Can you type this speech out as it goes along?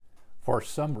For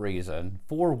some reason,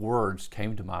 four words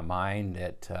came to my mind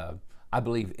that I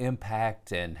believe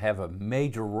impact and have a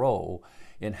major role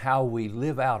in how we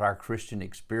live out our Christian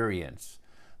experience.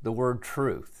 The word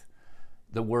truth,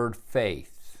 the word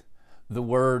faith, the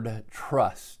word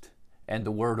trust, and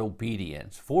the word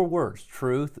obedience. Four words: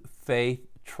 truth, faith,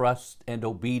 trust, and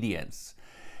obedience.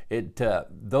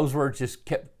 Those words just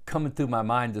kept coming through my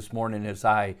mind this morning as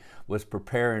I was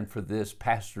preparing for this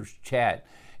pastor's chat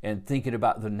and thinking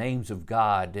about the names of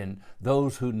God, and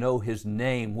those who know His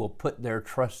name will put their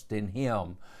trust in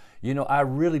Him. You know, I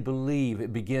really believe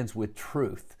it begins with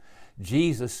truth.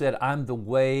 Jesus said, "I'm the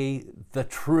way, the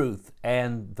truth,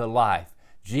 and the life."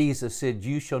 Jesus said,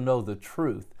 "You shall know the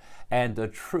truth, and the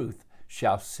truth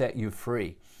shall set you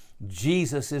free."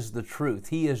 Jesus is the truth.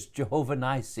 He is Jehovah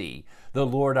Nissi, the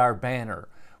Lord our banner.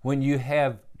 When you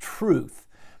have truth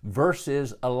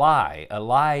versus a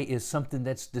lie is something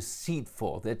that's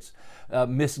deceitful, that's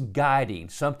misguiding,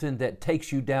 something that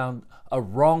takes you down a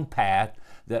wrong path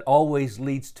that always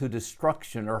leads to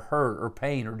destruction or hurt or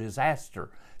pain or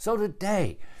disaster. So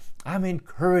today, I'm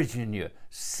encouraging you,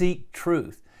 seek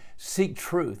truth. Seek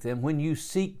truth. And when you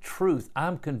seek truth,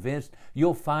 I'm convinced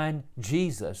you'll find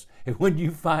Jesus. And when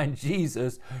you find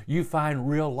Jesus, you find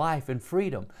real life and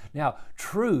freedom. Now,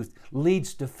 truth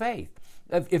leads to faith.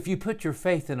 If you put your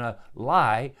faith in a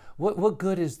lie, what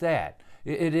good is that?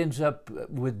 It ends up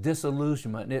with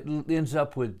disillusionment. It ends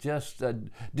up with just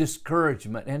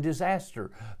discouragement and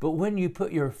disaster. But when you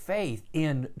put your faith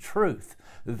in truth,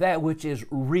 that which is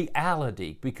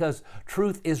reality, because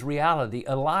truth is reality.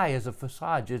 A lie is a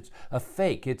facade. It's a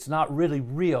fake. It's not really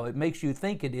real. It makes you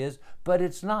think it is, but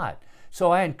it's not.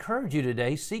 So I encourage you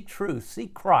today, seek truth,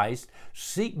 seek Christ,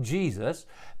 seek Jesus,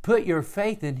 put your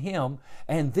faith in Him,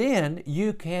 and then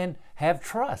you can have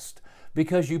trust,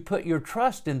 because you put your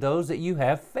trust in those that you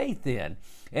have faith in.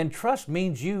 And trust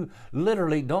means you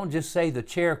literally don't just say the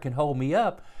chair can hold me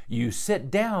up. You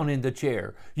sit down in the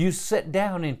chair. You sit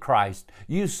down in Christ.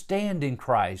 You stand in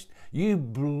Christ. You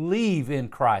believe in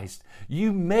Christ.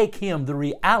 You make Him the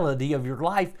reality of your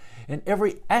life in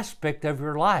every aspect of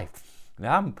your life.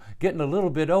 Now, I'm getting a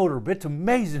little bit older, but it's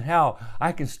amazing how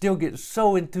I can still get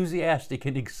so enthusiastic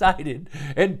and excited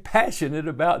and passionate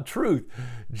about truth.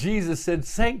 Jesus said,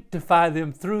 "Sanctify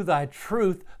them through thy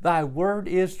truth. Thy word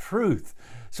is truth."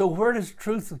 So where does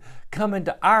truth come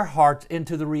into our hearts,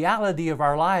 into the reality of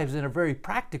our lives in a very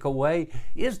practical way,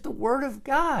 is the Word of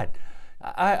God.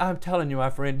 I'm telling you,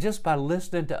 my friend, just by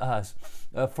listening to us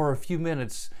for a few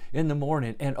minutes in the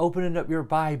morning and opening up your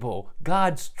Bible,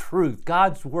 God's truth,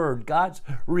 God's Word, God's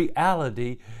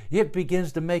reality, it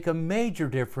begins to make a major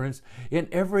difference in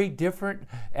every different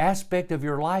aspect of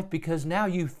your life, because now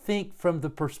you think from the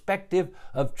perspective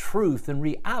of truth and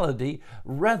reality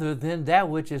rather than that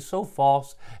which is so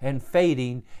false and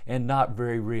fading and not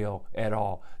very real at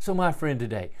all. So my friend,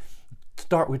 today,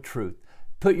 start with truth.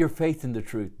 Put your faith in the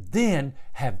truth. Then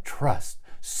have trust.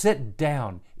 Sit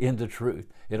down in the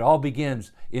truth. It all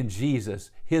begins in Jesus,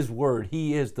 His Word.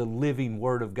 He is the living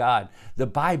Word of God. The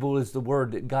Bible is the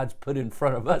Word that God's put in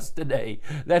front of us today.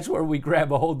 That's where we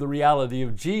grab a hold of the reality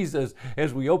of Jesus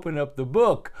as we open up the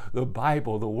book, the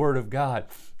Bible, the Word of God.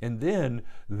 And then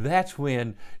that's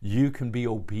when you can be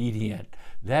obedient.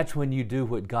 That's when you do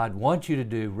what God wants you to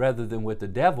do rather than what the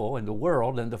devil and the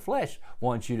world and the flesh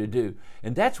wants you to do.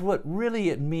 And that's what really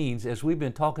it means, as we've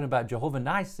been talking about Jehovah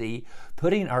Nissi,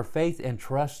 putting our faith and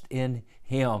trust in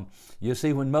Him. You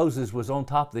see, when Moses was on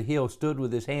top of the hill, stood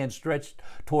with his hand stretched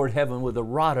toward heaven with the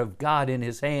rod of God in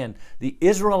his hand, the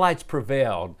Israelites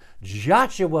prevailed.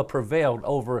 Joshua prevailed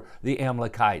over the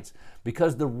Amalekites,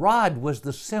 because the rod was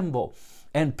the symbol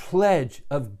and pledge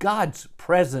of God's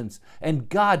presence and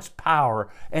God's power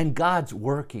and God's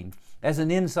working. As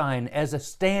an ensign, as a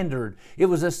standard, it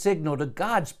was a signal to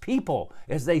God's people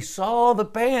as they saw the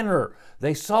banner.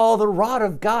 They saw the rod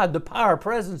of God, the power,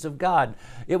 presence of God.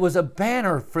 It was a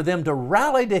banner for them to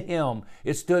rally to Him.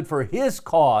 It stood for His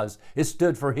cause. It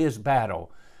stood for His battle.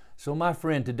 So my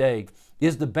friend, today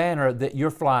is the banner that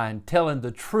you're flying, telling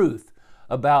the truth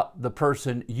about the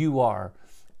person you are.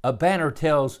 A banner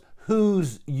tells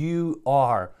whose you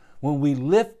are. When we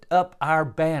lift up our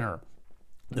banner,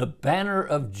 the banner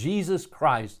of Jesus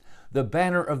Christ, the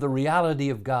banner of the reality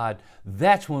of God,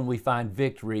 that's when we find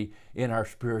victory in our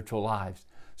spiritual lives.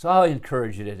 So I'll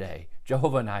encourage you today,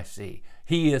 Jehovah Nissi,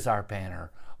 He is our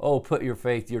banner. Oh, put your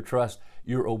faith, your trust,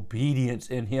 your obedience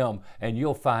in Him, and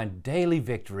you'll find daily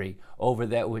victory over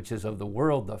that which is of the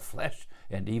world, the flesh,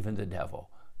 and even the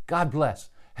devil. God bless.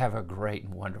 Have a great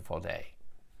and wonderful day.